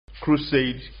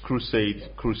Crusade,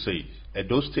 crusade, crusade.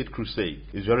 Edo State Crusade.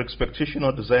 Is your expectation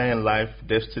or desire in life,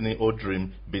 destiny or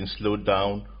dream being slowed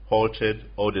down, halted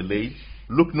or delayed?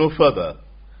 Look no further.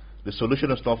 The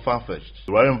solution is not far-fetched.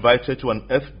 You are invited to an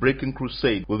earth-breaking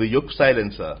crusade with the Yoke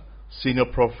silencer, Senior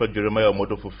Prophet Jeremiah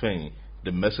Omodofufeng,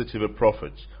 the Mercy TV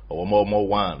Prophet, or Omo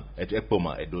 1 at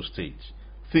Ekpoma, Edo State.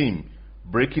 Theme: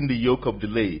 Breaking the Yoke of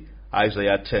Delay,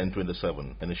 Isaiah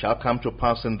 10:27. And it shall come to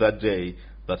pass in that day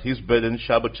that his burden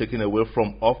shall be taken away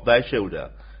from off thy shoulder,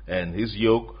 and his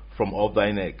yoke from off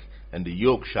thy neck, and the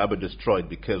yoke shall be destroyed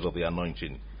because of the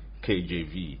anointing.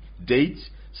 KJV. Date: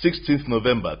 16th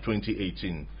November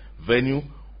 2018. Venue: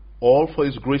 All for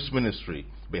His Grace Ministry,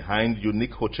 behind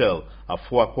Unique Hotel,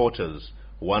 Afua Quarters,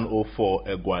 104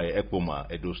 Egwai, Ekpoma,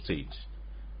 Edo State.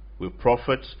 With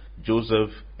Prophet Joseph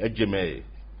Ejeme,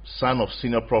 son of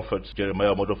Senior Prophet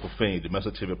Jeremiah Omodofufeng, the Mercy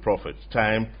TV Prophet.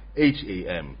 Time: 8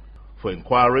 a.m. For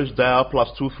inquiries, dial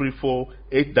 +234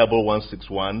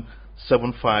 81161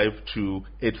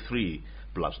 75283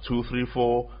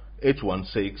 +234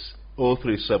 816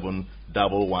 037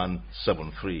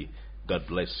 1173. God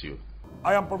bless you.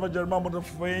 I am Prophet Jeremiah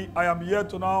Omodofufeng. I am here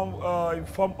to now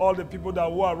inform all the people that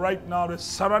who are right now, the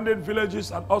surrounding villages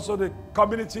and also the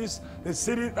communities, the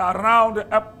cities around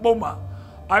Ekpoma.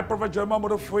 I, Prophet Jeremiah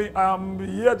Omodofufeng, I am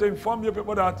here to inform you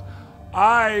people that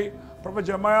I, Prophet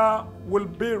Jeremiah, will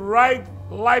be right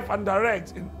live and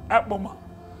direct in Ekpoma.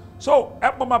 So,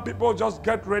 Ekpoma people, just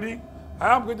get ready.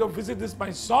 I am going to visit this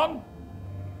my son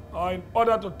in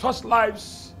order to touch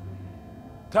lives,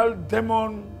 tell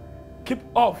demon, keep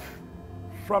off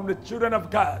from the children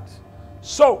of God.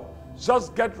 So,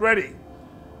 just get ready.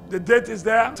 The date is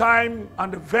there, time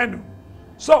and the venue.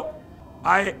 So,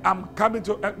 I am coming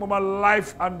to Ekpoma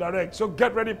live and direct. So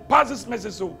get ready, pass this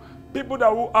message to people that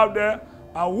are out there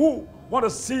and who want to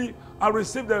see and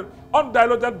receive the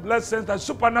undiluted blessings, the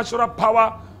supernatural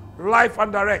power, live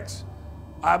and direct.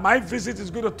 My visit is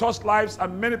going to touch lives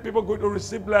and many people are going to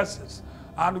receive blessings.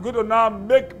 And going to now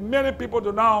make many people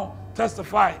to now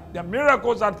testify the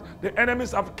miracles that the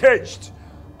enemies have caged.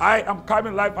 I am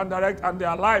coming live and direct and they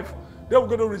are alive. They are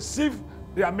going to receive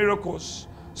their miracles.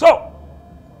 So,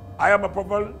 I am a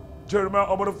Prophet Jeremiah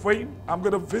Omodofufeng. I'm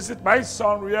going to visit my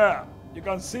son here. You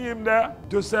can see him there.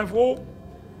 Joseph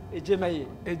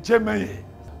Ejeme.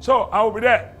 So I will be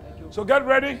there. So get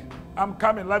ready. I'm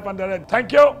coming live and direct.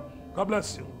 Thank you. God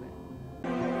bless you.